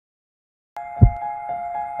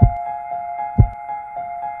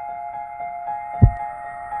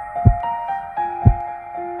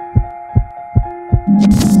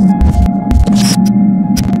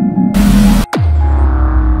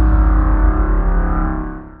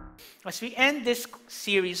as we end this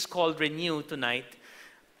series called Renew tonight,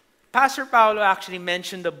 Pastor Paulo actually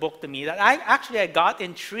mentioned the book to me that I got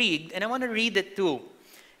intrigued, and I want to read it too.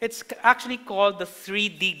 It's actually called the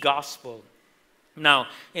 3D Gospel. Now,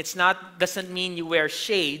 doesn't mean you wear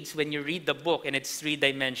shades when you read the book and it's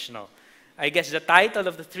three-dimensional. I guess the title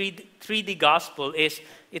of the 3D Gospel is,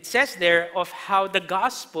 it says there of how the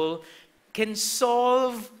gospel can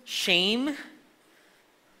solve shame,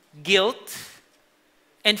 guilt,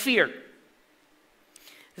 and fear.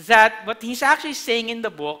 That what he's actually saying in the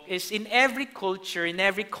book is in every culture, in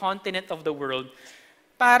every continent of the world,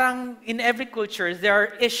 parang in every culture, there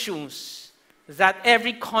are issues that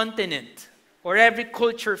every continent or every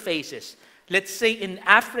culture faces. Let's say in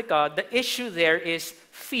Africa, the issue there is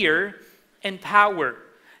fear and power.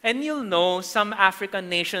 And you'll know some African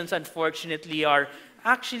nations, unfortunately, are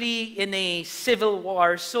actually in a civil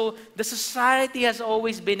war. So the society has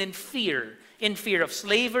always been in fear of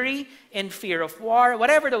slavery, in fear of war,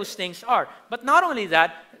 whatever those things are. But not only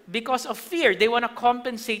that, because of fear, they want to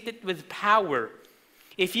compensate it with power.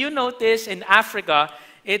 If you notice in Africa,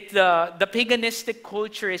 the paganistic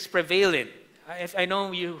culture is prevalent. I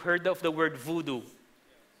know you heard of the word voodoo,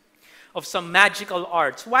 of some magical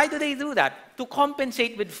arts. Why do they do that? To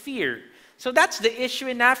compensate with fear. So that's the issue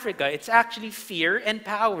in Africa. It's actually fear and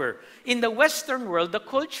power. In the Western world, the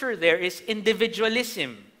culture there is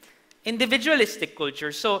individualism. Individualistic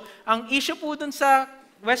culture. So, ang issue po dun sa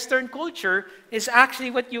Western culture is actually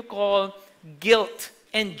what you call guilt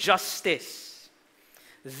and justice.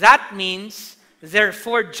 That means they're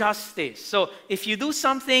for justice. So, if you do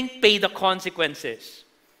something, pay the consequences.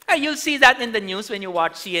 You'll see that in the news when you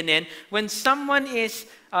watch CNN. When someone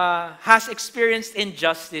has experienced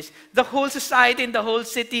injustice, the whole society and the whole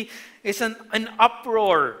city is an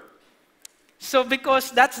uproar. So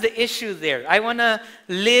because that's the issue there. I want to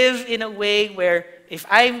live in a way where if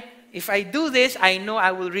I do this, I know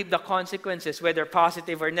I will reap the consequences, whether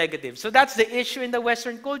positive or negative. So that's the issue in the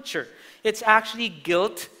Western culture. It's actually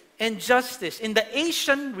guilt and justice. In the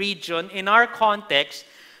Asian region, in our context,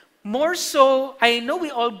 more so, I know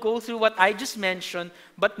we all go through what I just mentioned,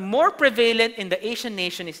 but more prevalent in the Asian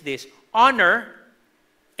nation is this: honor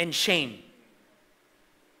and shame.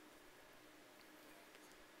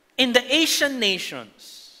 In the Asian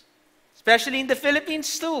nations, especially in the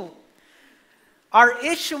Philippines too, our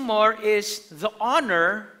issue more is the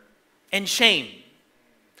honor and shame.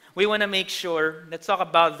 We want to make sure, let's talk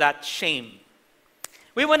about that shame.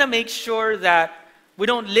 We want to make sure that we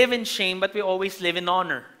don't live in shame, but we always live in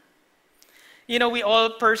honor. You know, we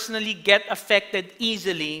all personally get affected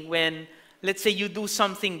easily when, let's say, you do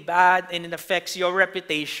something bad and it affects your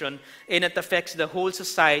reputation and it affects the whole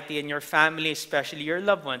society and your family, especially your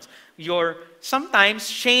loved ones. Sometimes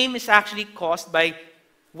shame is actually caused by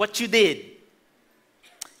what you did.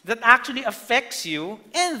 That actually affects you,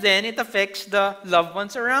 and then it affects the loved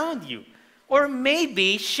ones around you. Or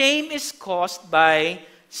maybe shame is caused by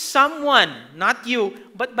someone, not you,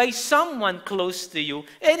 but by someone close to you,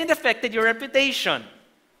 and it affected your reputation.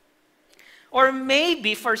 Or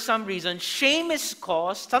maybe for some reason, shame is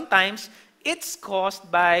caused, sometimes it's caused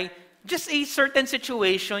by just a certain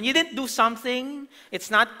situation. You didn't do something, it's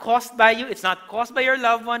not caused by you, it's not caused by your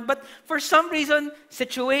loved one, but for some reason,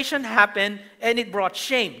 situation happened and it brought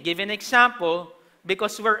shame. Give you an example,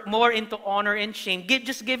 because we're more into honor and shame.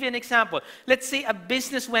 Just give you an example. Let's say a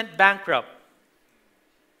business went bankrupt.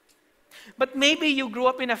 But maybe you grew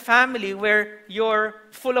up in a family where you're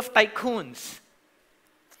full of tycoons.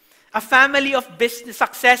 A family of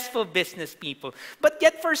successful business people. But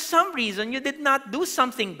yet for some reason, you did not do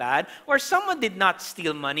something bad, or someone did not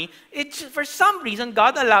steal money. For some reason,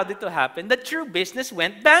 God allowed it to happen that your business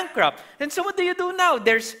went bankrupt. And so what do you do now?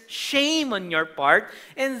 There's shame on your part.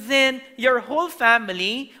 And then your whole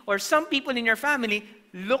family, or some people in your family,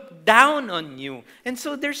 look down on you. And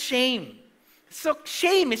so there's shame. So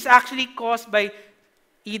shame is actually caused by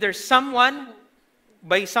either someone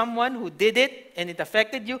who did it and it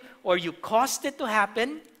affected you, or you caused it to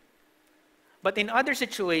happen. But in other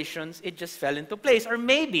situations, it just fell into place. Or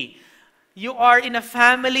maybe you grew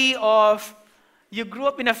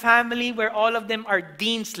up in a family where all of them are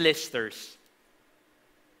dean's listers.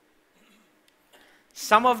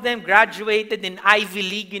 Some of them graduated in Ivy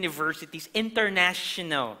League universities,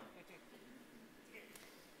 international.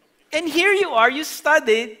 And here you are, you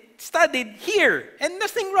studied here. And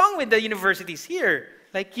nothing wrong with the universities here,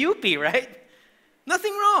 like UP, right?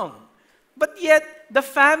 Nothing wrong. But yet, the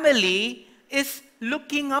family is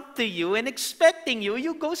looking up to you and expecting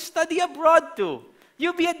you go study abroad too.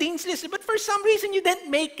 You be a dean's lister, but for some reason you didn't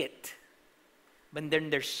make it. But then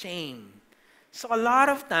there's shame. So a lot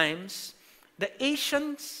of times, the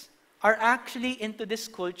Asians are actually into this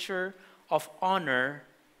culture of honor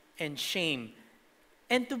and shame.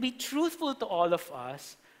 And to be truthful to all of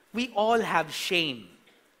us, we all have shame.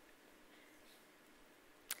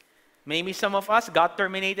 Maybe some of us got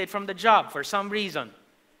terminated from the job for some reason.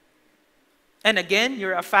 And again,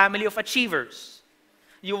 you're a family of achievers.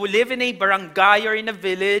 You will live in a barangay or in a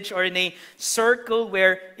village or in a circle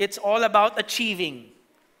where it's all about achieving,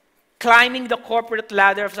 climbing the corporate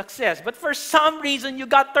ladder of success. But for some reason, you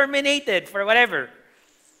got terminated for whatever.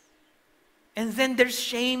 And then there's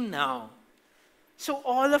shame now. So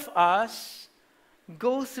all of us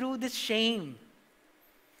go through this shame.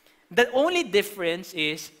 The only difference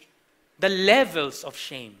is the levels of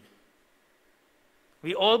shame.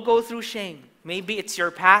 We all go through shame. Maybe it's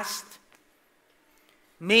your past.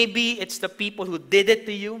 Maybe it's the people who did it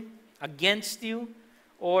to you, against you,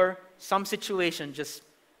 or some situation just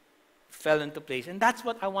fell into place. And that's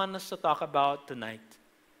what I want us to talk about tonight.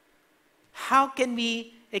 How can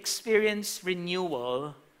we experience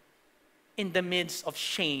renewal in the midst of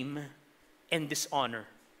shame and dishonor?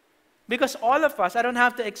 Because all of us, I don't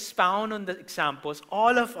have to expound on the examples,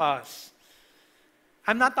 all of us,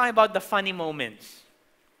 I'm not talking about the funny moments.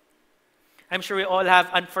 I'm sure we all have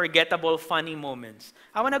unforgettable funny moments.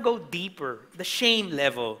 I want to go deeper, the shame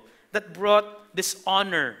level that brought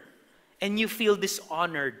dishonor, and you feel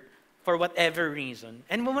dishonored for whatever reason.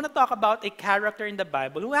 And we want to talk about a character in the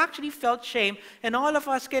Bible who actually felt shame, and all of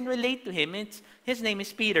us can relate to him. His name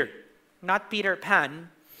is Peter. Not Peter Pan,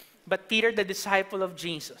 but Peter, the disciple of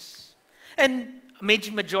Jesus. And a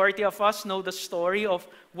majority of us know the story of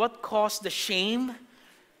what caused the shame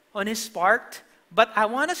on his part. But I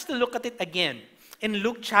want us to look at it again in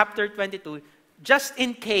Luke chapter 22, just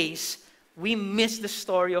in case we miss the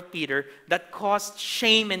story of Peter that caused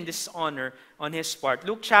shame and dishonor on his part.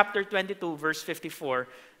 Luke chapter 22, verse 54.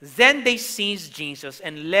 Then they seized Jesus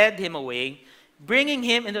and led him away, bringing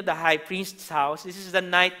him into the high priest's house. This is the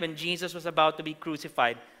night when Jesus was about to be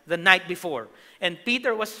crucified, the night before. And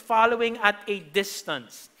Peter was following at a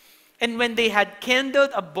distance. And when they had kindled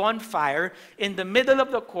a bonfire in the middle of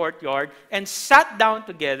the courtyard and sat down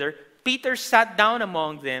together, Peter sat down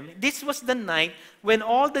among them. This was the night when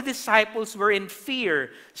all the disciples were in fear.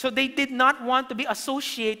 So they did not want to be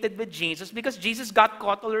associated with Jesus because Jesus got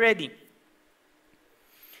caught already.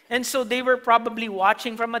 And so they were probably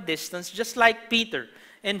watching from a distance, just like Peter.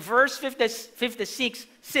 In verse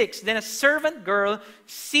 56, then a servant girl,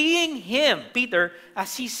 seeing him, Peter,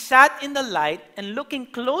 as he sat in the light and looking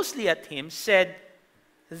closely at him, said,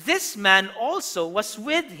 "This man also was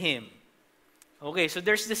with him." Okay, so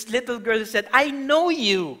there's this little girl who said, "I know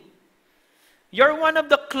you. You're one of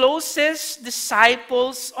the closest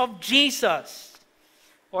disciples of Jesus,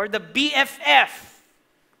 or the BFF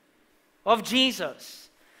of Jesus."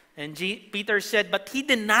 And Peter said, but he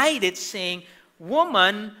denied it, saying,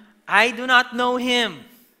 "Woman, I do not know him."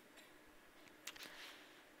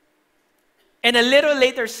 And a little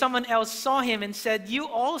later, someone else saw him and said, "You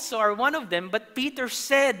also are one of them." But Peter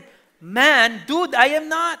said, "Man, dude, I am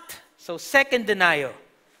not." So second denial.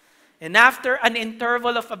 And after an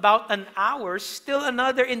interval of about an hour, still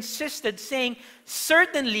another insisted, saying,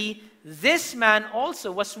 "Certainly, this man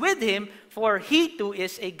also was with him, for he too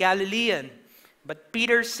is a Galilean." But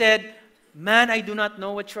Peter said, "Man, I do not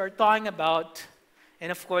know what you are talking about."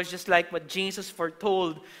 And of course, just like what Jesus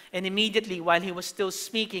foretold, and immediately while he was still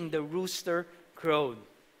speaking, the rooster crowed.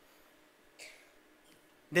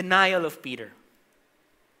 Denial of Peter.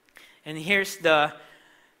 And here's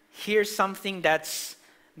something that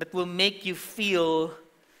will make you feel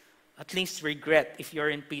at least regret if you're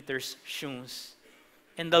in Peter's shoes.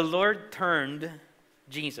 And the Lord turned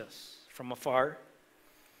Jesus from afar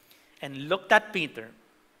and looked at Peter.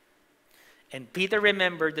 And Peter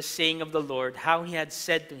remembered the saying of the Lord, how he had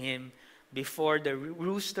said to him, "Before the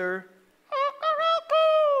rooster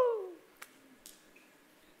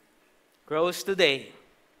crows today,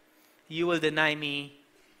 you will deny me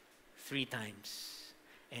 3 times.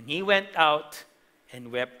 And he went out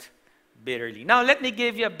and wept bitterly. Now, let me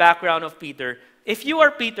give you a background of Peter. If you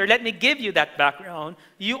are Peter, let me give you that background.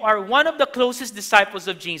 You are one of the closest disciples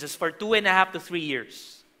of Jesus for 2.5 to 3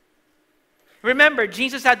 years. Remember,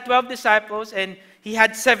 Jesus had 12 disciples and he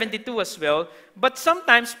had 72 as well. But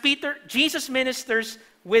sometimes Jesus ministers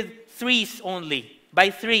with 3s only,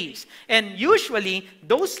 by 3s. And usually,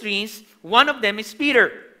 those 3s, one of them is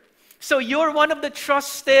Peter. So you're one of the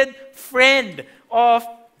trusted friend of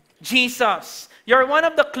Jesus. You're one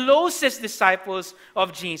of the closest disciples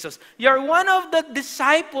of Jesus. You're one of the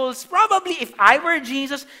disciples, probably if I were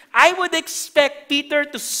Jesus, I would expect Peter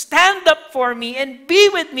to stand up for me and be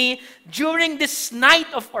with me during this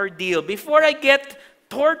night of ordeal before I get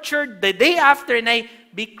tortured the day after and I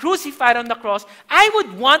be crucified on the cross, I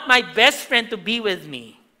would want my best friend to be with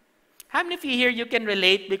me. How many of you here, you can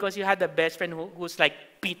relate because you had a best friend who's like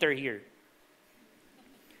Peter here?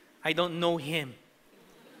 I don't know him.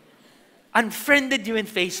 Unfriended you in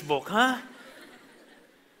Facebook, huh?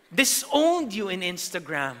 Disowned you in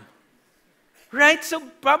Instagram. Right? So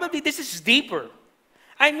probably this is deeper.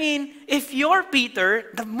 I mean, if you're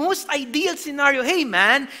Peter, the most ideal scenario, hey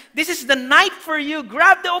man, this is the night for you.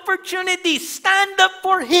 Grab the opportunity. Stand up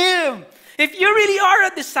for him. If you really are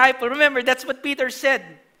a disciple, remember, that's what Peter said.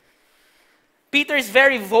 Peter is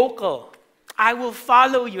very vocal. I will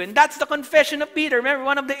follow you. And that's the confession of Peter. Remember,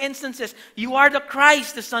 one of the instances, you are the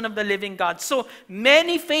Christ, the Son of the living God. So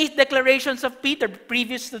many faith declarations of Peter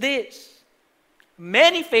previous to this.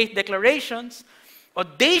 Many faith declarations,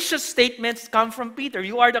 audacious statements come from Peter.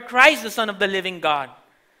 You are the Christ, the Son of the living God.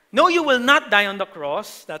 No, you will not die on the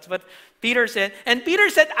cross. That's what Peter said. And Peter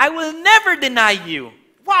said, I will never deny you.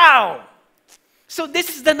 Wow! So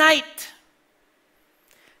this is the night.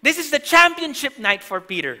 This is the championship night for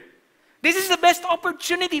Peter. This is the best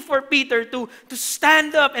opportunity for Peter to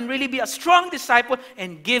stand up and really be a strong disciple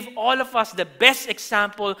and give all of us the best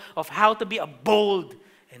example of how to be a bold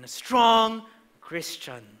and a strong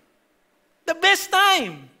Christian. The best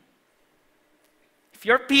time. If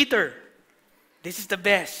you're Peter, this is the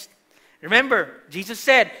best. Remember, Jesus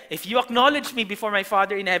said, if you acknowledge me before my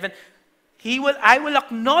Father in heaven, I will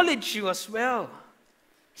acknowledge you as well.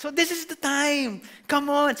 So this is the time. Come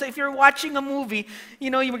on. So if you're watching a movie,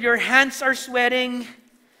 your hands are sweating,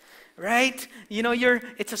 right?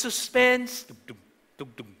 It's a suspense.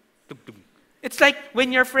 It's like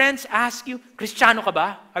when your friends ask you, Kristiyano ka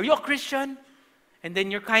ba? Are you a Christian? And then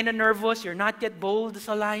you're kind of nervous. You're not yet bold as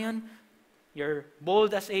a lion. You're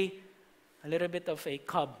bold as a little bit of a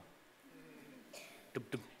cub.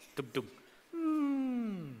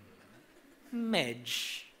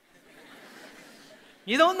 Medj.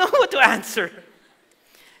 You don't know what to answer.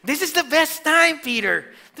 This is the best time, Peter,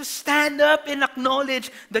 to stand up and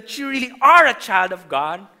acknowledge that you really are a child of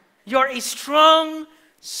God. You're a strong,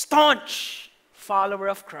 staunch follower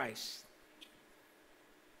of Christ.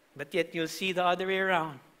 But yet you'll see the other way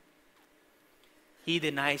around. He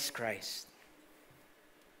denies Christ.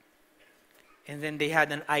 And then they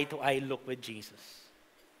had an eye-to-eye look with Jesus.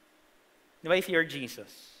 If you're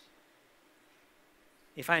Jesus,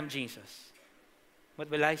 if I'm Jesus, what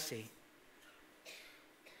will I say?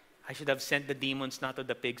 I should have sent the demons not to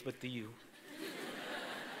the pigs but to you.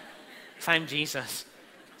 If I'm Jesus.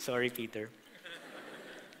 Sorry, Peter.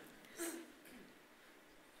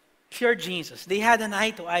 If you're Jesus, they had an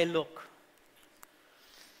eye-to-eye look.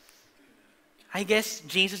 I guess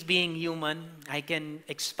Jesus being human, I can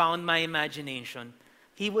expound my imagination.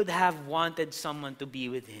 He would have wanted someone to be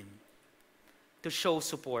with him, to show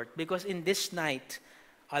support. Because in this night,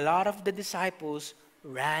 a lot of the disciples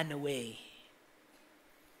ran away.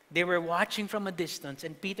 They were watching from a distance,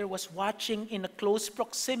 and Peter was watching in a close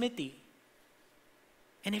proximity.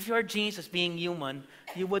 And if you're Jesus being human,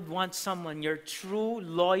 you would want someone, your true,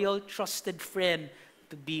 loyal, trusted friend,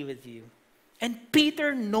 to be with you. And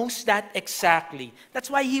Peter knows that exactly.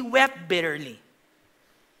 That's why he wept bitterly.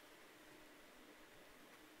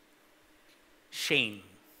 Shame.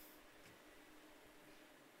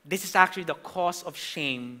 This is actually the cause of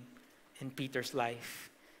shame in Peter's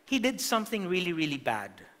life. He did something really, really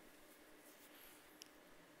bad.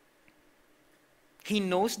 He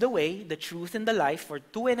knows the way, the truth, and the life for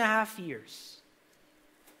 2.5 years.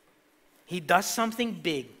 He does something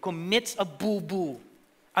big, commits a boo-boo,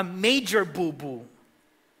 a major boo-boo.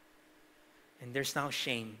 And there's now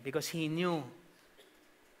shame because he knew,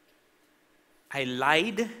 I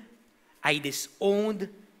lied, I disowned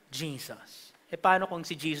Jesus. Paano kung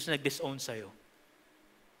si Jesus nag-disown sa'yo?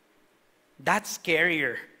 That's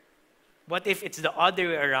scarier. What if it's the other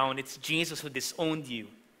way around? It's Jesus who disowned you.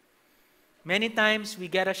 Many times we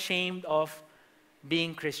get ashamed of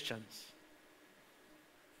being Christians.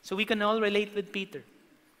 So we can all relate with Peter.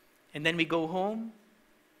 And then we go home.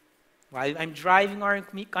 While I'm driving or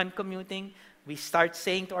I'm commuting, we start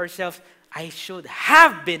saying to ourselves, I should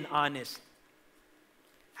have been honest.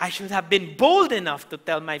 I should have been bold enough to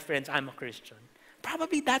tell my friends I'm a Christian.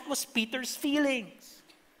 Probably that was Peter's feelings.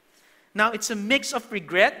 Now, it's a mix of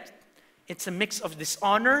regret. It's a mix of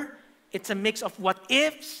dishonor. It's a mix of what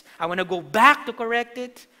ifs. I want to go back to correct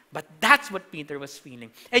it. But that's what Peter was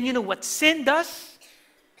feeling. And you know what sin does?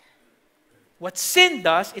 What sin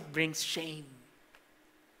does, it brings shame.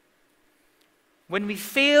 When we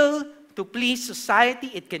fail to please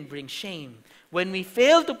society, it can bring shame. When we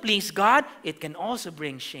fail to please God, it can also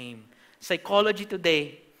bring shame. Psychology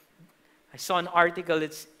today I saw an article,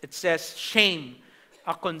 it says, shame,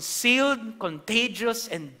 a concealed, contagious,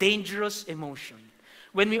 and dangerous emotion.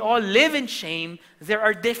 When we all live in shame, there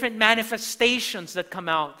are different manifestations that come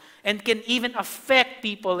out and can even affect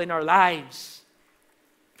people in our lives.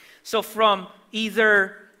 So from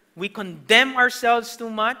either we condemn ourselves too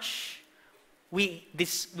much, we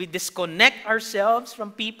disconnect ourselves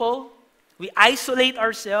from people, we isolate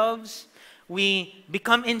ourselves, we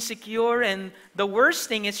become insecure, and the worst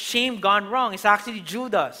thing is shame gone wrong. It's actually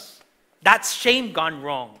Judas. That's shame gone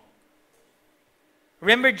wrong.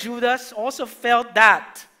 Remember, Judas also felt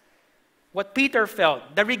that. What Peter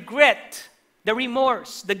felt, the regret, the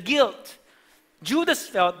remorse, the guilt. Judas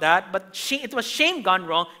felt that, but it was shame gone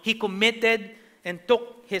wrong. He committed and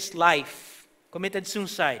took his life, committed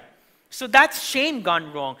suicide. So that's shame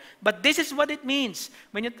gone wrong. But this is what it means.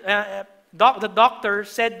 When the doctor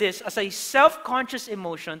said this, as a self-conscious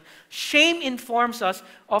emotion, shame informs us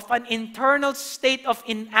of an internal state of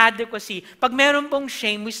inadequacy. Pag meron pong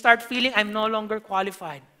shame, we start feeling, I'm no longer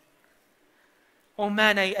qualified. Oh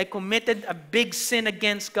man, I committed a big sin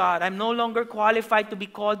against God. I'm no longer qualified to be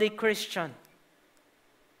called a Christian.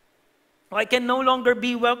 I can no longer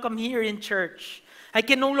be welcome here in church. I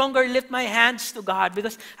can no longer lift my hands to God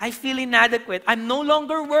because I feel inadequate. I'm no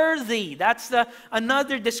longer worthy. That's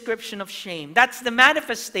another description of shame. That's the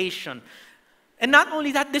manifestation. And not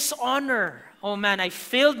only that, dishonor. Oh man, I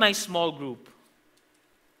failed my small group.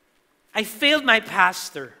 I failed my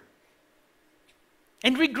pastor.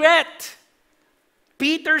 And regret.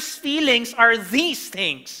 Peter's feelings are these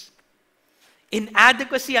things.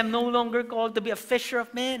 Inadequacy, I'm no longer called to be a fisher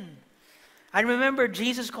of men. I remember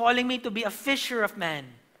Jesus calling me to be a fisher of men.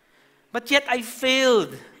 But yet I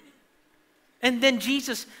failed. And then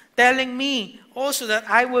Jesus telling me also that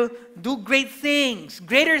I will do great things,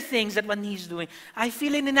 greater things than what He's doing. I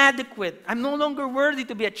feel inadequate. I'm no longer worthy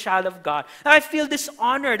to be a child of God. I feel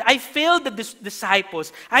dishonored. I failed the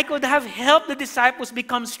disciples. I could have helped the disciples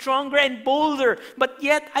become stronger and bolder, but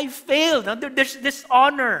yet I failed. There's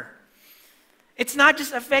dishonor. It's not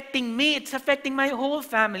just affecting me, it's affecting my whole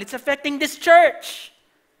family. It's affecting this church.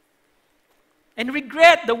 And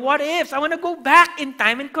regret, the what ifs. I want to go back in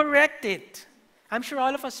time and correct it. I'm sure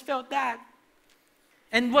all of us felt that.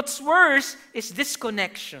 And what's worse is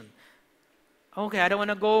disconnection. Okay, I don't want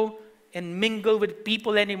to go and mingle with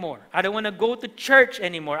people anymore. I don't want to go to church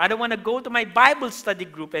anymore. I don't want to go to my Bible study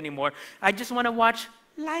group anymore. I just want to watch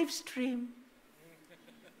live stream.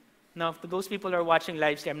 Now, to those people who are watching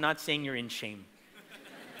live stream, I'm not saying you're in shame.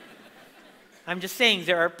 I'm just saying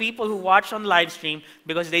there are people who watch on live stream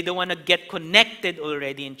because they don't want to get connected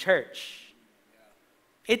already in church.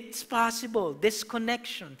 It's possible,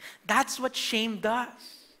 disconnection. That's what shame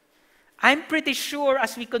does. I'm pretty sure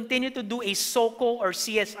as we continue to do a SOCO or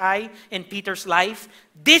CSI in Peter's life,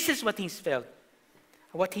 this is what he's felt.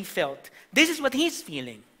 What he felt. This is what he's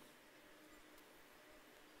feeling.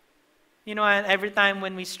 You know, and every time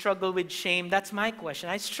when we struggle with shame, that's my question.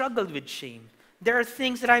 I struggled with shame. There are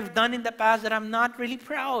things that I've done in the past that I'm not really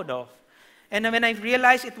proud of. And when I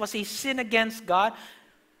realized it was a sin against God,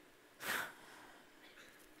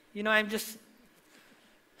 you know, I'm just,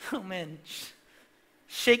 oh man,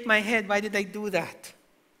 shake my head. Why did I do that?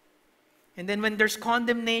 And then when there's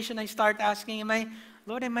condemnation, I start asking,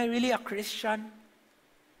 Lord, am I really a Christian?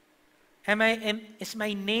 Is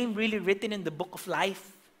my name really written in the book of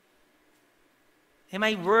life? Am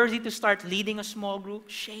I worthy to start leading a small group?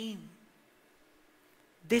 Shame.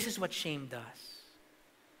 This is what shame does.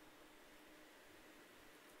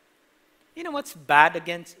 You know what's bad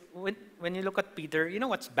against, when you look at Peter, you know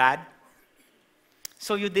what's bad?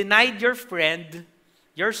 So you denied your friend,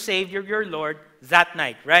 your Savior, your Lord, that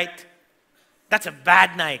night, right? That's a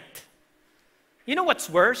bad night. You know what's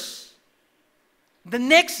worse? The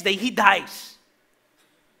next day, he dies.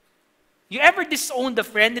 You ever disown the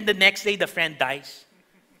friend and the next day the friend dies?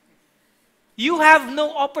 You have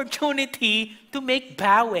no opportunity to make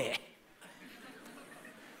bawe.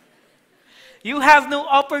 You have no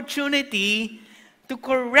opportunity to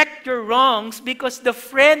correct your wrongs because the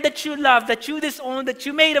friend that you love, that you disowned, that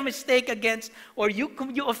you made a mistake against, or you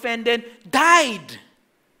offended, died.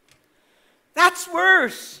 That's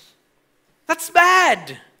worse. That's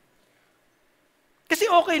bad. Kasi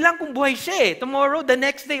okay lang kung buhay siya eh. Tomorrow, the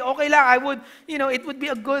next day, okay lang. It would be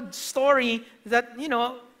a good story that,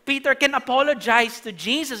 Peter can apologize to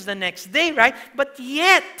Jesus the next day, right? But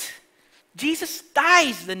yet, Jesus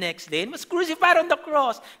dies the next day and was crucified on the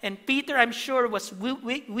cross. And Peter, I'm sure, was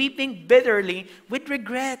weeping bitterly with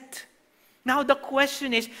regret. Now the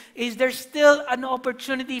question is there still an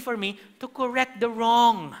opportunity for me to correct the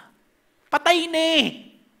wrong? Patay na eh.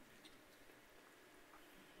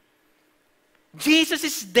 Jesus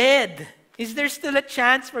is dead. Is there still a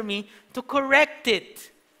chance for me to correct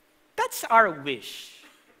it? That's our wish.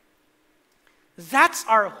 That's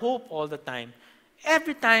our hope all the time.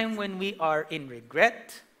 Every time when we are in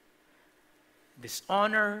regret,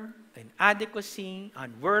 dishonor, inadequacy,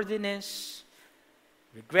 unworthiness,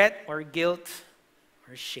 regret or guilt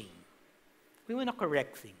or shame, we want to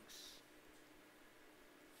correct things.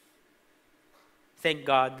 Thank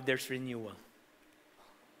God there's renewal.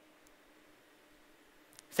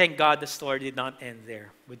 Thank God the story did not end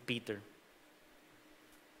there with Peter.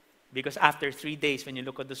 Because after 3 days, when you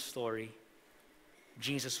look at the story,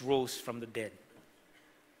 Jesus rose from the dead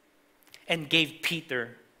and gave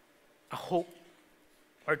Peter a hope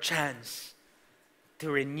or chance to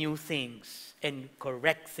renew things and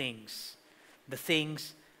correct things, the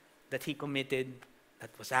things that he committed that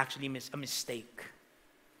was actually a mistake.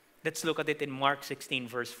 Let's look at it in Mark 16,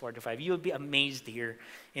 verse 4 to 5. You'll be amazed here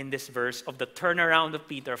in this verse of the turnaround of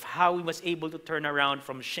Peter, of how he was able to turn around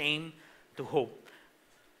from shame to hope.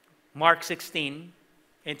 Mark 16,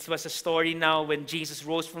 it was a story now when Jesus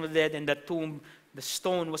rose from the dead and the tomb, the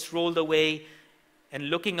stone was rolled away.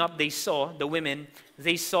 And looking up, they saw, the women,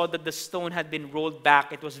 they saw that the stone had been rolled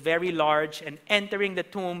back. It was very large. And entering the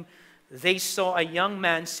tomb, they saw a young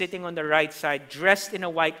man sitting on the right side, dressed in a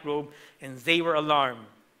white robe, and they were alarmed.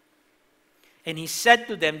 And he said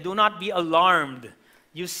to them, "Do not be alarmed.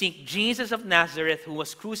 You seek Jesus of Nazareth who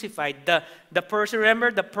was crucified." The person,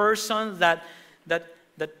 remember the person that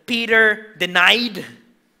Peter denied?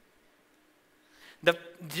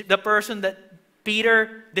 The person that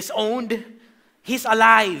Peter disowned? He's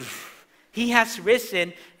alive. He has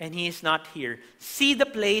risen and he is not here. See the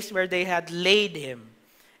place where they had laid him.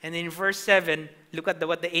 And in verse 7, look at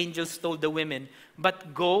what the angels told the women.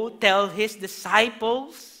 "But go tell his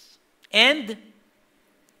disciples and..."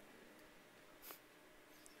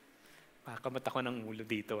 Kamat ako ng ulo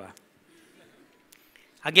dito .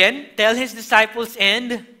 Again, tell his disciples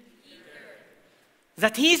and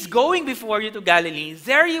that he's going before you to Galilee.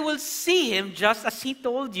 There you will see him just as he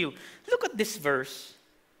told you. Look at this verse.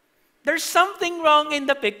 There's something wrong in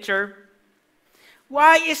the picture.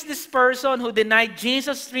 Why is this person who denied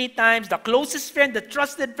Jesus 3 times, the closest friend, the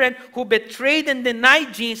trusted friend, who betrayed and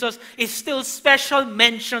denied Jesus, is still special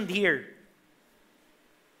mentioned here?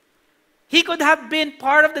 He could have been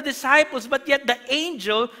part of the disciples, but yet the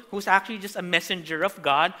angel, who's actually just a messenger of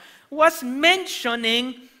God, was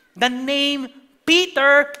mentioning the name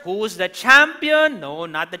Peter, who's the champion. No,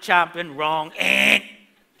 not the champion, wrong.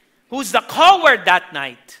 Who's the coward that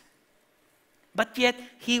night. But yet,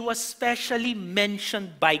 he was specially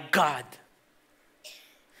mentioned by God.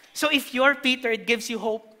 So if you're Peter, it gives you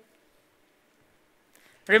hope.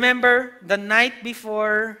 Remember, the night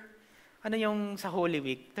before, ano yung sa Holy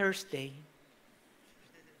Week? Thursday,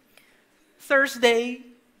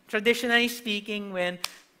 traditionally speaking, when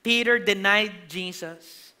Peter denied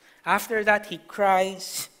Jesus, after that, he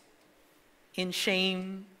cries in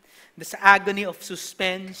shame. This agony of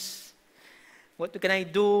suspense. What can I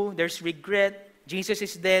do? There's regret. Jesus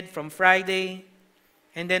is dead from Friday.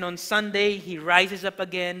 And then on Sunday, he rises up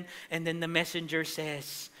again. And then the messenger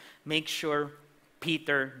says, make sure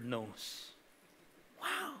Peter knows.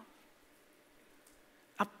 Wow.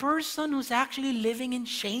 A person who's actually living in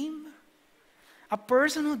shame, a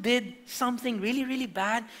person who did something really, really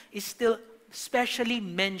bad is still specially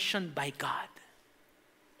mentioned by God.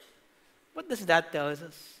 What does that tell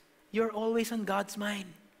us? You're always on God's mind.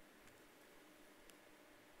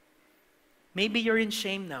 Maybe you're in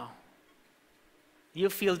shame now. You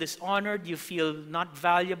feel dishonored, you feel not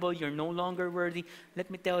valuable, you're no longer worthy. Let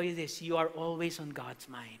me tell you this, you are always on God's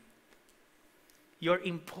mind. You're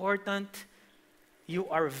important, you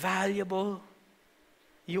are valuable,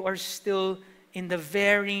 you are still in the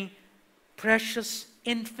very precious,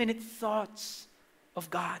 infinite thoughts of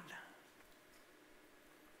God.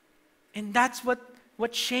 And that's what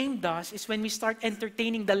shame does, is when we start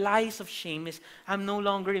entertaining the lies of shame, is I'm no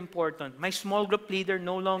longer important. My small group leader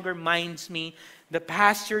no longer minds me. The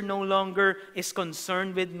pastor no longer is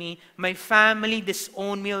concerned with me. My family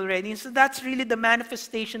disowned me already. And so that's really the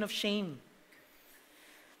manifestation of shame.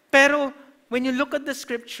 Pero when you look at the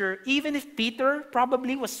scripture, even if Peter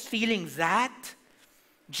probably was feeling that,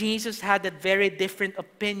 Jesus had a very different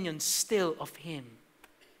opinion still of him.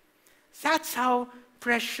 That's how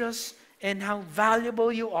precious and how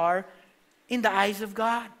valuable you are in the eyes of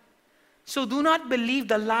God. So do not believe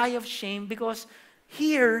the lie of shame, because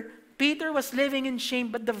here, Peter was living in shame,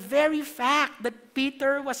 but the very fact that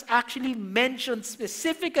Peter was actually mentioned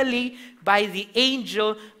specifically by the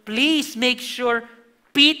angel, please make sure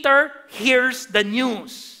Peter hears the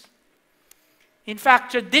news. In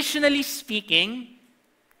fact, traditionally speaking,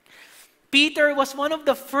 Peter was one of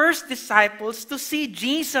the first disciples to see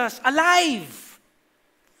Jesus alive.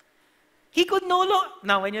 He could no longer,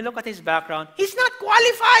 now when you look at his background, he's not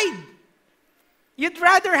qualified. You'd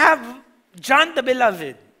rather have John the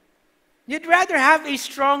Beloved. You'd rather have a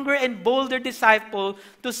stronger and bolder disciple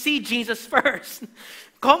to see Jesus first.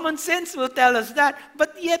 Common sense will tell us that.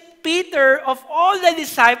 But yet Peter, of all the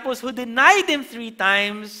disciples who denied him 3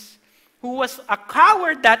 times, who was a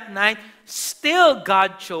coward that night, still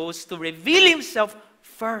God chose to reveal himself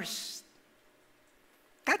first.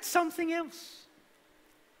 That's something else.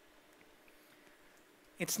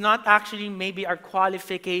 It's not actually maybe our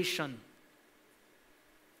qualification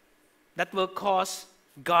that will cause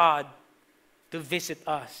God to visit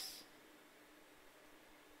us.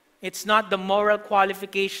 It's not the moral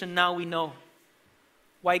qualification now we know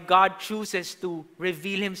why God chooses to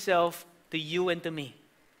reveal himself to you and to me.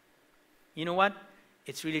 You know what?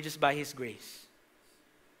 It's really just by his grace.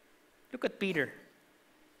 Look at Peter.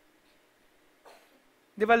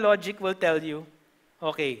 Diba logic will tell you,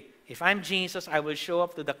 okay, if I'm Jesus, I will show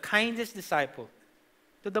up to the kindest disciple,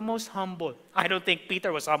 to the most humble. I don't think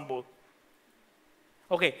Peter was humble.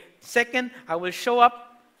 Okay, second, I will show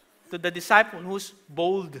up to the disciple who's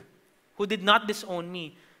bold, who did not disown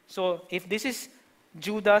me. So if this is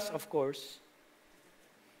Judas, of course,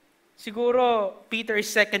 siguro Peter is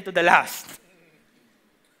second to the last.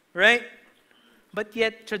 Right? But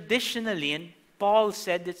yet, traditionally, and Paul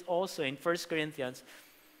said this also in 1 Corinthians,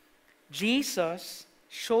 Jesus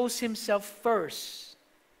shows himself first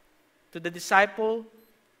to the disciple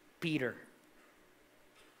Peter,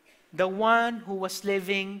 the one who was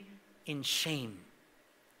living in shame.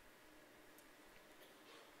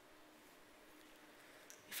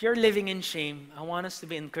 If you're living in shame, I want us to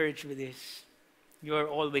be encouraged with this. You are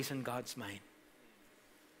always in God's mind.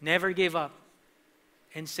 Never give up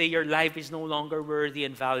and say your life is no longer worthy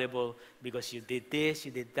and valuable because you did this,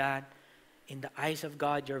 you did that. In the eyes of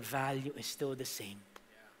God, your value is still the same.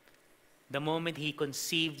 The moment He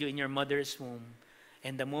conceived you in your mother's womb,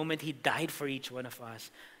 and the moment He died for each one of us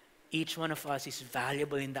is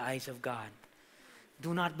valuable in the eyes of God.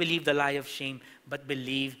 Do not believe the lie of shame, but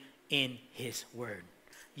believe in His word.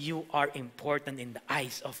 You are important in the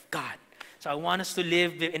eyes of God. So I want us to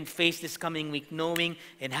live and face this coming week knowing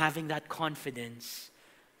and having that confidence.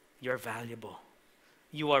 You're valuable.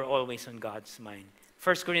 You are always on God's mind.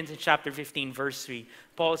 1 Corinthians chapter 15, verse 3,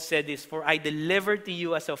 Paul said this, "For I delivered to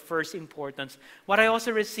you as of first importance what I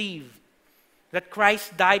also received, that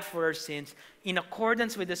Christ died for our sins in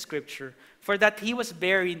accordance with the Scripture, for that He was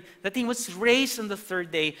buried, that He was raised on the third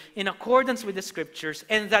day in accordance with the Scriptures,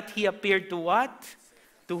 and that He appeared to what?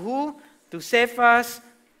 To who? To Cephas,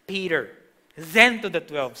 Peter, then to the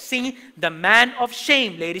 12. See, the man of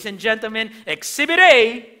shame, ladies and gentlemen, Exhibit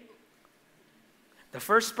A, the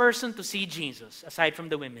first person to see Jesus, aside from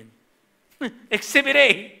the women. Exhibit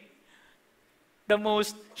A, the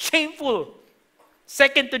most shameful,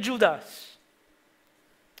 second to Judas.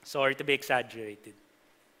 Sorry to be exaggerated.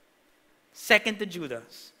 Second to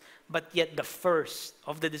Judas, but yet the first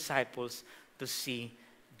of the disciples to see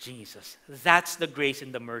Jesus. That's the grace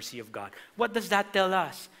and the mercy of God. What does that tell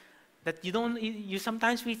us? That you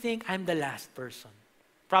sometimes we think, I'm the last person.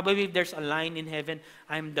 Probably if there's a line in heaven,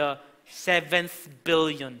 I'm the 7th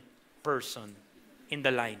billion person in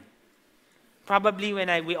the line. Probably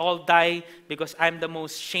when we all die because I'm the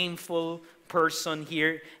most shameful person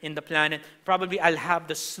here in the planet, probably I'll have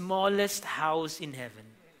the smallest house in heaven.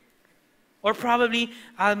 Or probably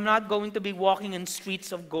I'm not going to be walking in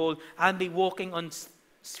streets of gold. I'll be walking on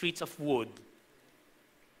streets of wood.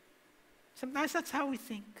 Sometimes that's how we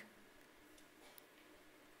think.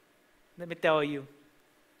 Let me tell you,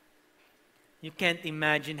 you can't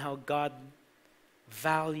imagine how God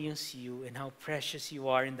values you and how precious you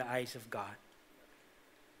are in the eyes of God.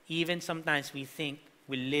 Even sometimes we think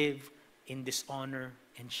we live in dishonor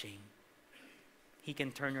and shame. He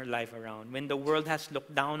can turn your life around. When the world has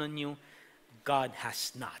looked down on you, God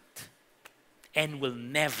has not and will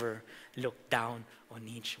never look down on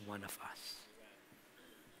each one of us.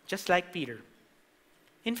 Just like Peter.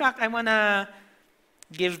 In fact, I want to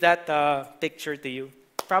give that picture to you.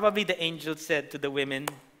 Probably the angel said to the women,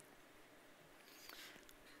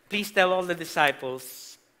 please tell all the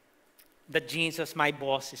disciples that Jesus, my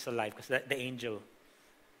boss, is alive. Because the angel.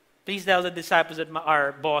 Please tell the disciples that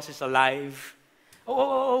our boss is alive.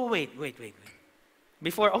 Wait.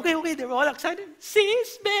 Before, okay, they're all excited.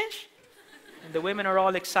 Sis, besh. And the women are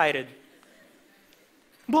all excited.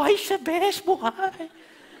 Buhay siya, besh, buhay.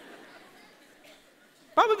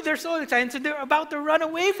 Probably they're so excited, so they're about to run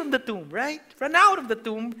away from the tomb, right? Run out of the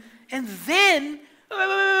tomb. And then,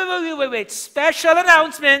 wait. Special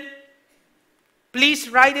announcement. Please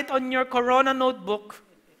write it on your Corona notebook.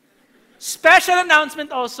 Special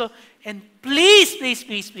announcement also. And please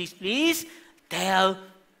tell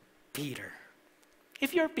Peter.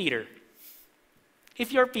 If you're Peter.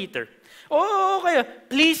 Oh, okay.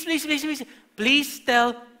 Please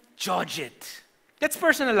tell Georgette. Let's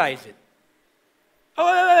personalize it.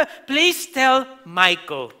 Oh, please tell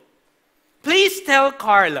Michael. Please tell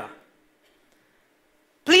Carla.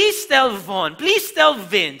 Please tell Vaughn. Please tell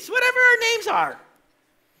Vince. Whatever our names are.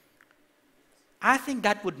 I think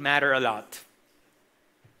that would matter a lot.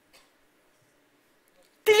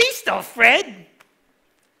 Please tell Fred.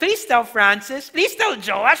 Please tell Francis. Please tell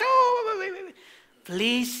Joash. Oh, wait.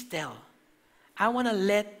 Please tell. I want to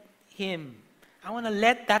let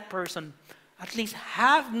that person at least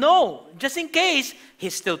know, just in case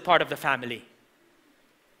he's still part of the family.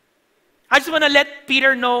 I just want to let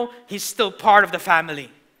Peter know he's still part of the family.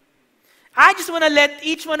 I just want to let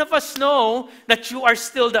each one of us know that you are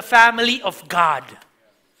still the family of God.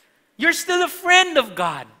 You're still a friend of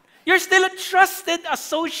God. You're still a trusted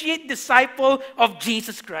associate disciple of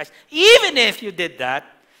Jesus Christ. Even if you did that,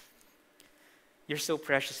 you're so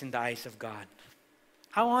precious in the eyes of God.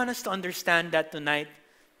 I want us to understand that tonight.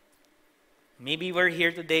 Maybe we're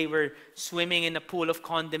here today, we're swimming in a pool of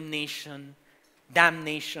condemnation,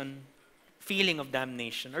 damnation, feeling of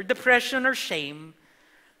damnation, or depression or shame.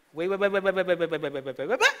 Wait.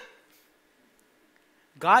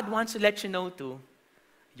 God wants to let you know too,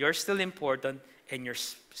 you're still important and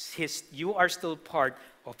you are still part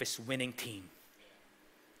of His winning team.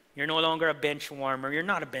 You're no longer a bench warmer. You're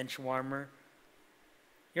not a bench warmer.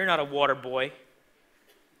 You're not a water boy,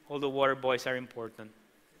 although water boys are important.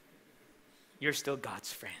 You're still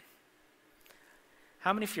God's friend.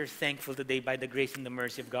 How many of you are thankful today by the grace and the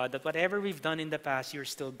mercy of God that whatever we've done in the past, you're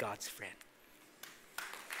still God's friend?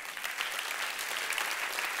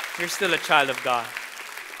 You're still a child of God.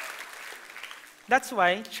 That's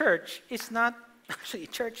why church is not, actually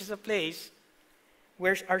church is a place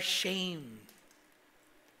where our shame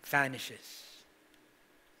vanishes.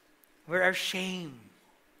 Where our shame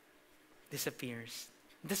disappears.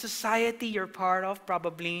 The society you're part of,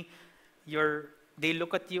 probably they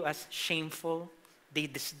look at you as shameful. They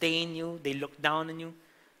disdain you. They look down on you.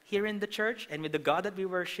 Here in the church and with the God that we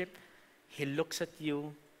worship, He looks at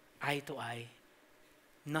you eye to eye.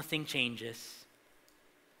 Nothing changes.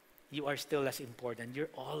 You are still as important.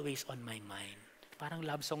 You're always on my mind. Parang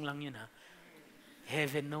love song lang yun, ha?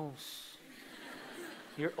 Heaven knows.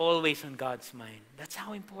 You're always on God's mind. That's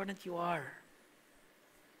how important you are.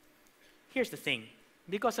 Here's the thing.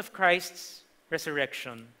 Because of Christ's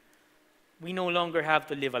resurrection, we no longer have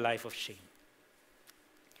to live a life of shame.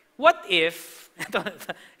 What if,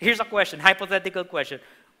 here's a question, hypothetical question.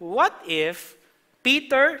 What if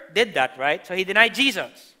Peter did that, right? So he denied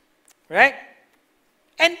Jesus, right?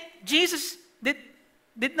 And Jesus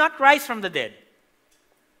did not rise from the dead.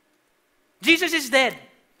 Jesus is dead.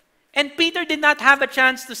 And Peter did not have a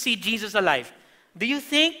chance to see Jesus alive. Do you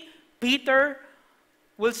think Peter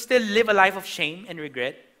will still live a life of shame and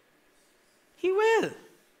regret? He will.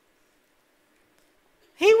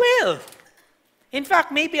 He will. In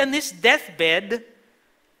fact, maybe on his deathbed,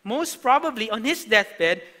 most probably on his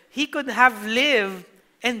deathbed, he could have lived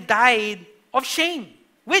and died of shame,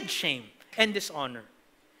 with shame and dishonor.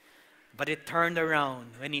 But it turned around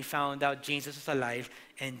when he found out Jesus was alive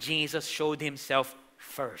and Jesus showed Himself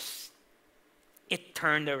first. It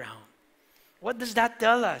turned around. What does that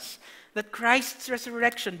tell us? That Christ's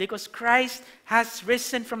resurrection, because Christ has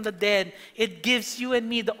risen from the dead, it gives you and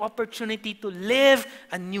me the opportunity to live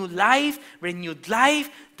a new life, renewed life,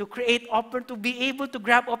 to be able to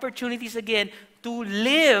grab opportunities again, to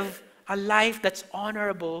live a life that's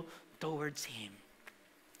honorable towards Him.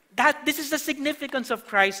 This is the significance of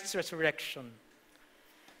Christ's resurrection.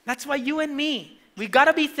 That's why you and me, we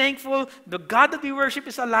gotta be thankful the God that we worship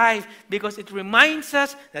is alive, because it reminds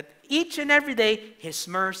us that each and every day His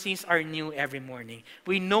mercies are new every morning.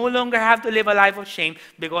 We no longer have to live a life of shame,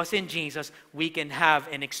 because in Jesus we can have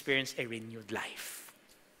and experience a renewed life.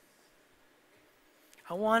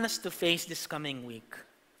 I want us to face this coming week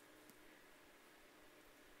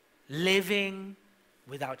living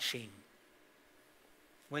without shame.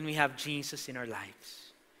 When we have Jesus in our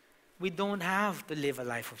lives, we don't have to live a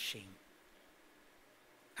life of shame.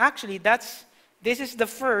 Actually, this is the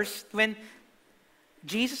first when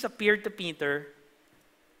Jesus appeared to Peter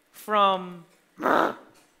from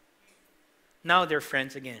now they're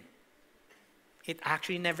friends again. It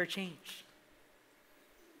actually never changed.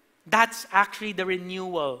 That's actually the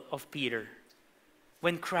renewal of Peter.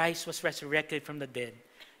 When Christ was resurrected from the dead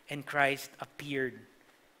and Christ appeared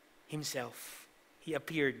himself. He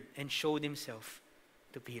appeared and showed himself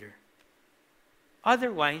to Peter.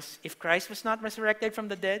 Otherwise, if Christ was not resurrected from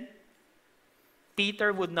the dead,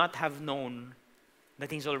 Peter would not have known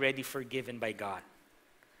that he's already forgiven by God.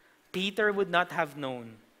 Peter would not have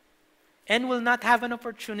known and will not have an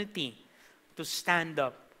opportunity to stand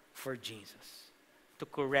up for Jesus, to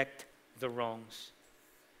correct the wrongs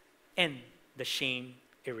and the shame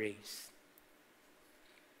erased.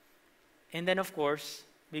 And then, of course,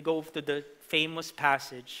 we go to the famous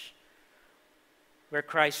passage where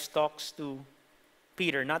Christ talks to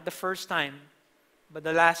Peter, not the first time, but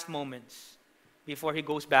the last moments before he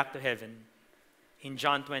goes back to heaven in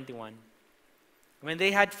John 21. When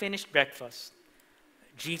they had finished breakfast,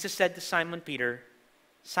 Jesus said to Simon Peter,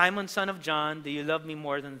 "Simon, son of John, do you love me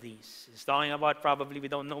more than these?" He's talking about, probably we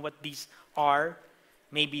don't know what these are.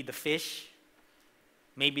 Maybe the fish,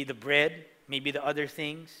 maybe the bread, maybe the other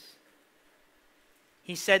things.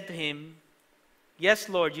 He said to him, "Yes,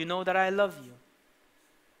 Lord, you know that I love you."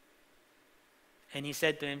 And he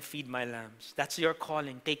said to him, "Feed my lambs." That's your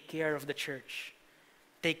calling. Take care of the church.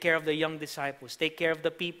 Take care of the young disciples. Take care of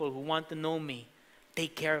the people who want to know me.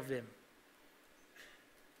 Take care of them.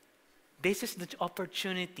 This is the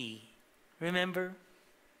opportunity. Remember,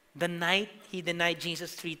 the night he denied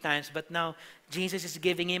Jesus 3 times, but now Jesus is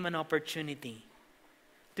giving him an opportunity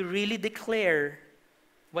to really declare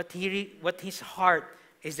what his heart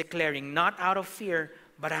is declaring, not out of fear,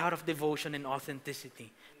 but out of devotion and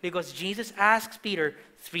authenticity. Because Jesus asks Peter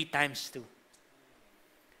 3 times too.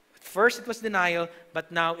 First it was denial,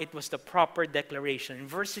 but now it was the proper declaration. In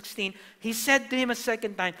verse 16, he said to him a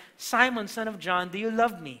second time, "Simon, son of John, do you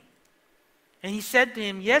love me?" And he said to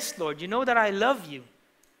him, "Yes, Lord, you know that I love you."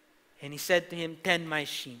 And he said to him, "Tend my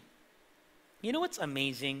sheep." You know what's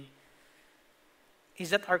amazing?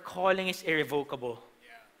 Is that our calling is irrevocable.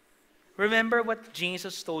 Remember what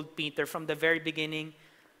Jesus told Peter from the very beginning?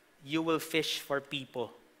 You will fish for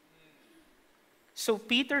people. So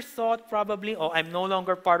Peter thought probably, oh, I'm no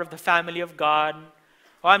longer part of the family of God.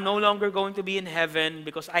 Oh, I'm no longer going to be in heaven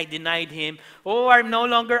because I denied him. Oh, I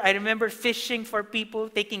remember fishing for people,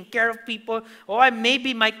 taking care of people. Oh,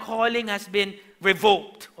 maybe my calling has been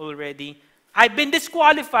revoked already. I've been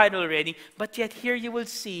disqualified already. But yet here you will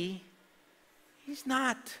see, he's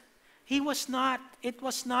not. He was not. It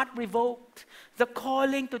was not revoked. The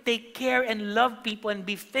calling to take care and love people and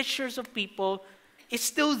be fishers of people is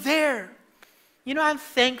still there. You know, I'm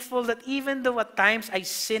thankful that even though at times I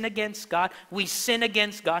sin against God, we sin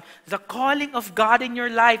against God, the calling of God in your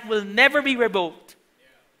life will never be revoked.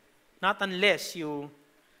 Not unless you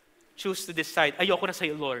choose to decide, ayoko na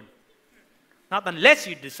sa'yo, Lord. Not unless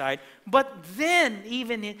you decide. But then,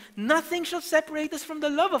 nothing shall separate us from the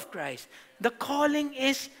love of Christ. The calling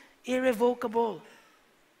is irrevocable.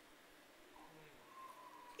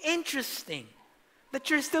 Interesting that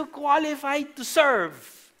you're still qualified to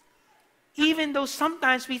serve. Even though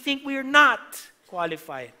sometimes we think we are not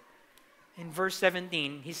qualified. In verse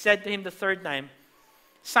 17, he said to him the third time,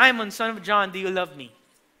 "Simon, son of John, do you love me?"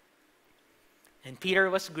 And Peter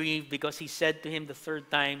was grieved because he said to him the third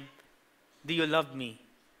time, "Do you love me?"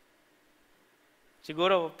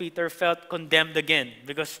 Siguro Peter felt condemned again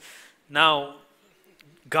because now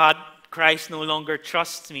Christ no longer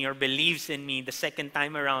trusts me or believes in me the second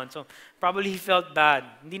time around. So probably he felt bad.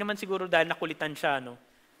 Hindi naman siguro dahil nakulitan siya, no?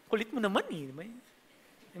 Kulit mo naman eh.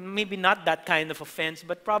 Maybe not that kind of offense,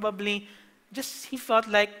 but probably just he felt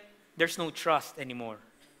like there's no trust anymore.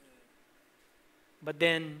 But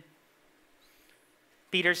then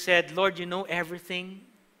Peter said, "Lord, you know everything.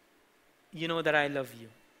 You know that I love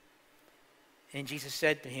you." And Jesus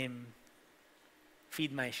said to him,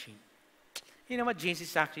 "Feed my sheep." You know what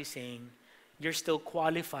Jesus is actually saying? You're still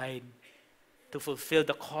qualified to fulfill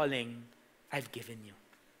the calling I've given you.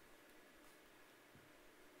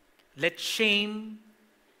 Let shame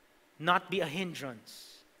not be a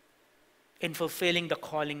hindrance in fulfilling the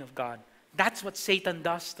calling of God. That's what Satan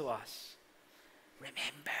does to us.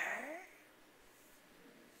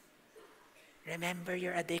 Remember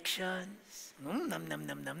your addictions. Nom, nom, nom,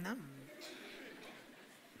 nom, nom.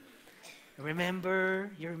 Remember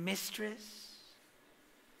your mistress.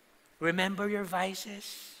 Remember your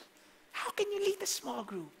vices. How can you lead a small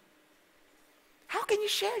group? How can you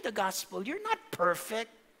share the gospel? You're not perfect.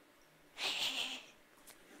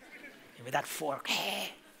 With that fork.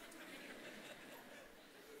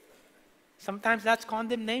 Sometimes that's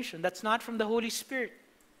condemnation. That's not from the Holy Spirit.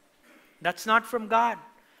 That's not from God.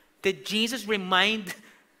 Did Jesus remind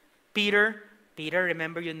Peter,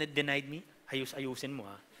 remember you denied me? Ayusin mo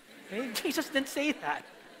ha. Jesus didn't say that.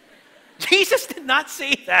 Jesus did not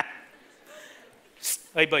say that.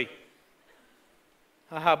 Ay, boy.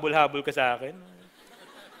 Hahabol-habol ka sa akin.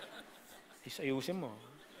 Ayusin mo.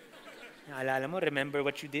 Naalala mo, remember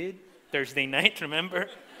what you did? Thursday night, remember?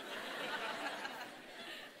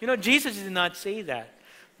 Jesus did not say that.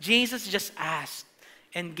 Jesus just asked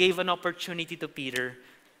and gave an opportunity to Peter,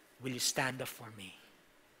 will you stand up for me?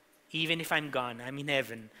 Even if I'm gone, I'm in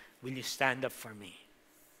heaven, will you stand up for me?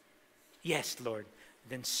 Yes, Lord.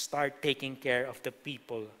 Then start taking care of the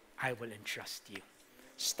people I will entrust you.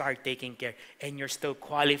 Start taking care. And you're still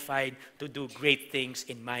qualified to do great things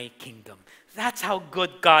in my kingdom. That's how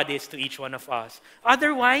good God is to each one of us.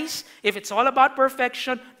 Otherwise, if it's all about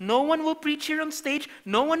perfection, no one will preach here on stage.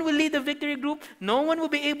 No one will lead the victory group. No one will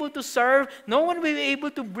be able to serve. No one will be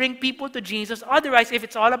able to bring people to Jesus. Otherwise, if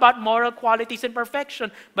it's all about moral qualities and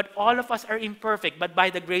perfection, but all of us are imperfect, but by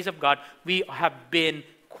the grace of God, we have been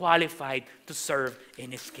qualified to serve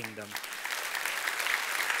in His kingdom.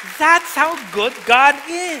 That's how good God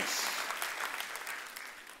is.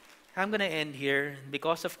 I'm going to end here.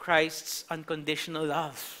 Because of Christ's unconditional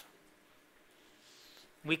love,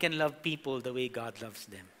 we can love people the way God loves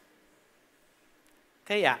them.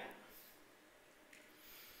 Kaya,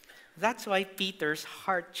 that's why Peter's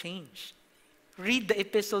heart changed. Read the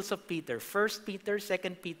epistles of Peter. 1 Peter, 2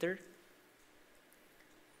 Peter.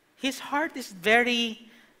 His heart is very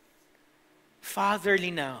fatherly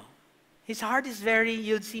now. His heart is very,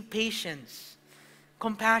 you'll see, patience,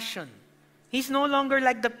 compassion. He's no longer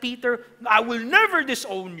like the Peter, I will never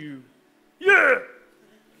disown you. Yeah!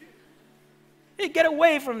 Hey, get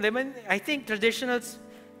away from them. And I think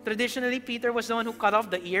traditionally, Peter was the one who cut off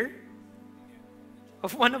the ear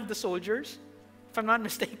of one of the soldiers, if I'm not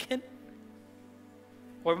mistaken.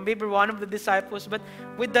 Or maybe one of the disciples. But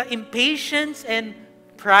with the impatience and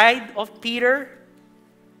pride of Peter,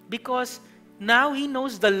 because now he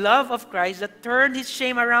knows the love of Christ that turned his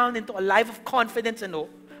shame around into a life of confidence and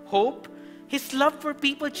hope. His love for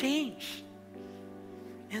people changed.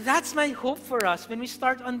 And that's my hope for us when we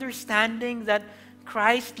start understanding that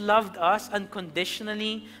Christ loved us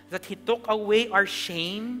unconditionally, that He took away our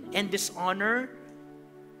shame and dishonor.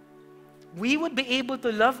 We would be able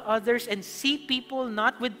to love others and see people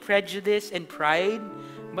not with prejudice and pride,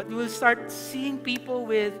 but we will start seeing people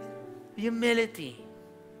with humility,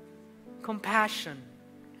 compassion,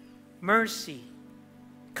 mercy,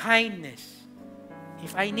 kindness.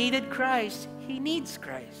 If I needed Christ, He needs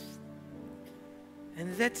Christ.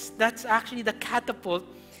 And that's actually the catapult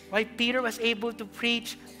why Peter was able to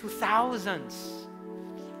preach to thousands.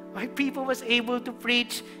 Why people was able to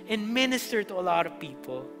preach and minister to a lot of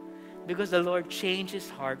people. Because the Lord changed his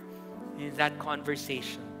heart in that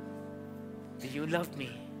conversation. Do you love me?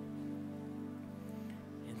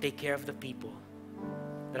 And take care of the people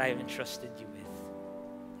that I have entrusted you with.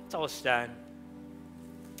 Let's all stand.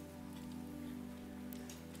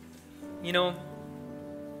 You know,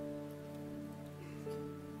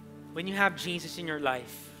 when you have Jesus in your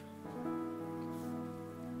life,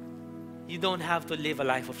 you don't have to live a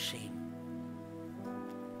life of shame.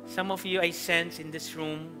 Some of you I sense in this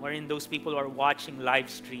room or in those people who are watching live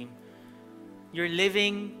stream, you're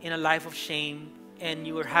living in a life of shame and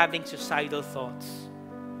you are having suicidal thoughts.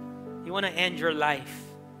 You want to end your life.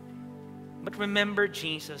 But remember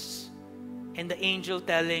Jesus and the angel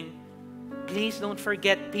telling, please don't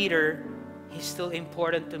forget Peter, he's still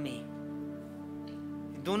important to me.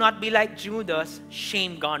 Do not be like Judas,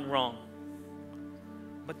 shame gone wrong.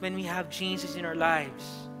 But when we have Jesus in our lives,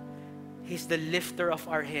 He's the lifter of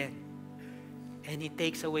our head. And He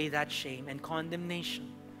takes away that shame and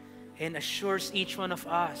condemnation and assures each one of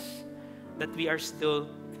us that we are still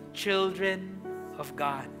children of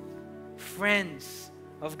God, friends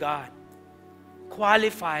of God,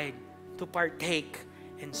 qualified to partake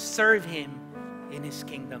and serve Him in His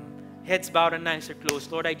kingdom. Heads bowed and eyes are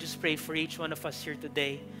closed. Lord, I just pray for each one of us here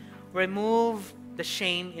today. Remove the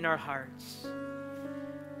shame in our hearts.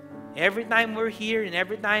 Every time we're here and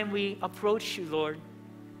every time we approach you, Lord,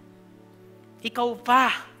 Ikaw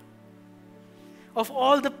pa. Of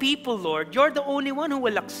all the people, Lord, you're the only one who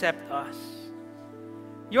will accept us.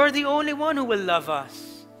 You're the only one who will love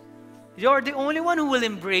us. You're the only one who will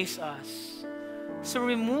embrace us. So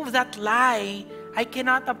remove that lie, I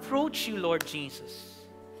cannot approach you, Lord Jesus.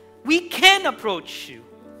 We can approach you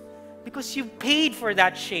because you paid for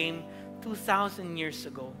that shame 2,000 years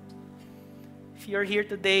ago. If you're here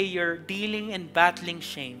today, you're dealing and battling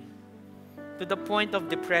shame to the point of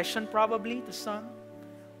depression probably to some,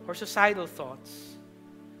 or suicidal thoughts.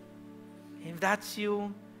 If that's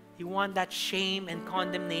you, you want that shame and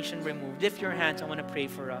condemnation removed, lift your hands. I want to pray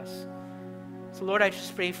for us. So Lord, I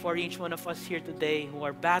just pray for each one of us here today who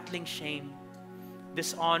are battling shame,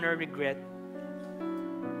 dishonor, regret.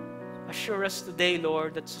 Assure us today,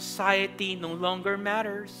 Lord, that society no longer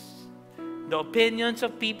matters. The opinions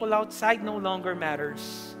of people outside no longer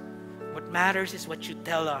matters. What matters is what you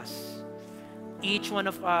tell us. Each one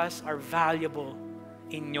of us are valuable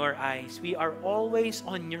in your eyes. We are always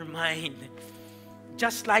on your mind.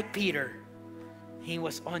 Just like Peter, he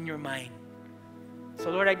was on your mind. So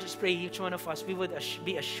Lord, I just pray each one of us, we would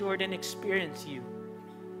be assured and experience you.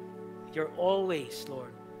 You're always,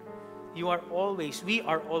 Lord. You are always, we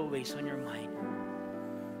are always on your mind.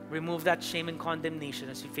 Remove that shame and condemnation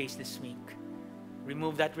as we face this week.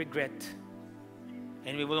 Remove that regret.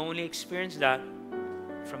 And we will only experience that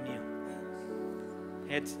from you.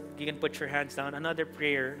 Heads, you can put your hands down. Another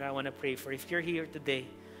prayer that I want to pray for. If you're here today,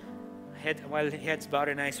 while heads bowed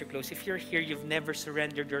and eyes are closed, if you're here, you've never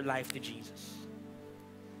surrendered your life to Jesus.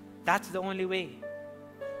 That's the only way.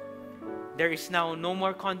 There is now no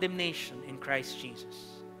more condemnation in Christ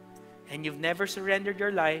Jesus. And you've never surrendered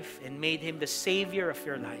your life and made Him the Savior of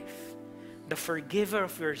your life, the forgiver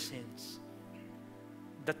of your sins,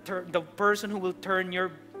 the person who will turn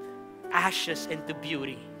your ashes into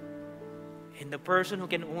beauty, and the person who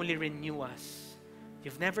can only renew us.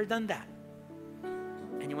 You've never done that.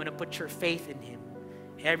 And you want to put your faith in Him.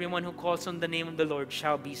 Everyone who calls on the name of the Lord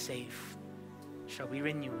shall be saved, shall be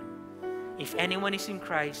renewed. If anyone is in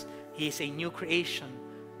Christ, he is a new creation.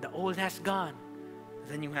 The old has gone,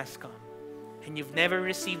 the new has come. And you've never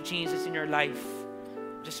received Jesus in your life,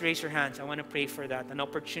 just raise your hands. I want to pray for that. An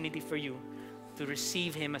opportunity for you to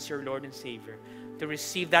receive Him as your Lord and Savior, to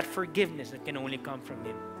receive that forgiveness that can only come from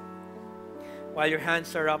Him. While your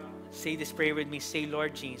hands are up, say this prayer with me. Say,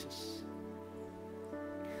 Lord Jesus,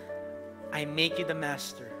 I make you the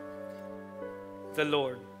Master, the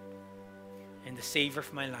Lord, and the Savior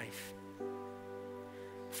of my life.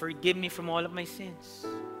 Forgive me from all of my sins.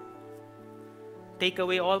 Take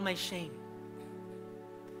away all my shame,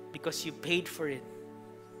 because you paid for it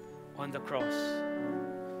on the cross.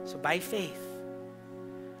 So by faith,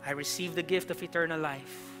 I receive the gift of eternal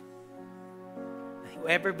life.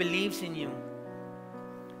 Whoever believes in you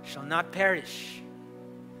shall not perish,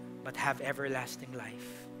 but have everlasting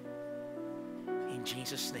life. In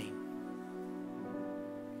Jesus' name,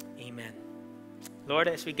 amen. Lord,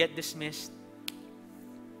 as we get dismissed,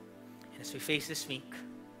 and as we face this week,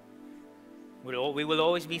 we will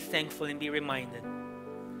always be thankful and be reminded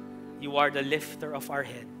you are the lifter of our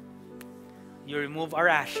head. You remove our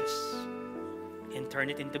ashes and turn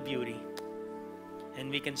it into beauty. And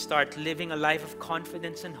we can start living a life of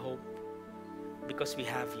confidence and hope because we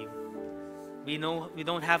have you. We know we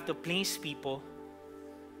don't have to please people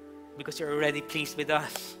because you're already pleased with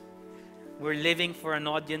us. We're living for an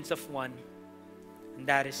audience of one, and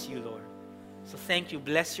that is you, Lord. So thank you.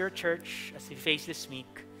 Bless your church as we face this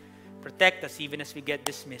week. Protect us even as we get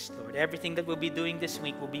dismissed, Lord. Everything that we'll be doing this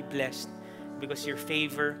week will be blessed because your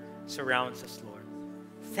favor surrounds us, Lord.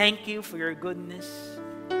 Thank you for your goodness.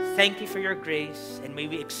 Thank you for your grace, and may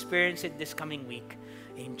we experience it this coming week.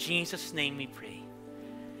 In Jesus' name we pray.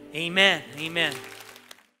 Amen. Amen.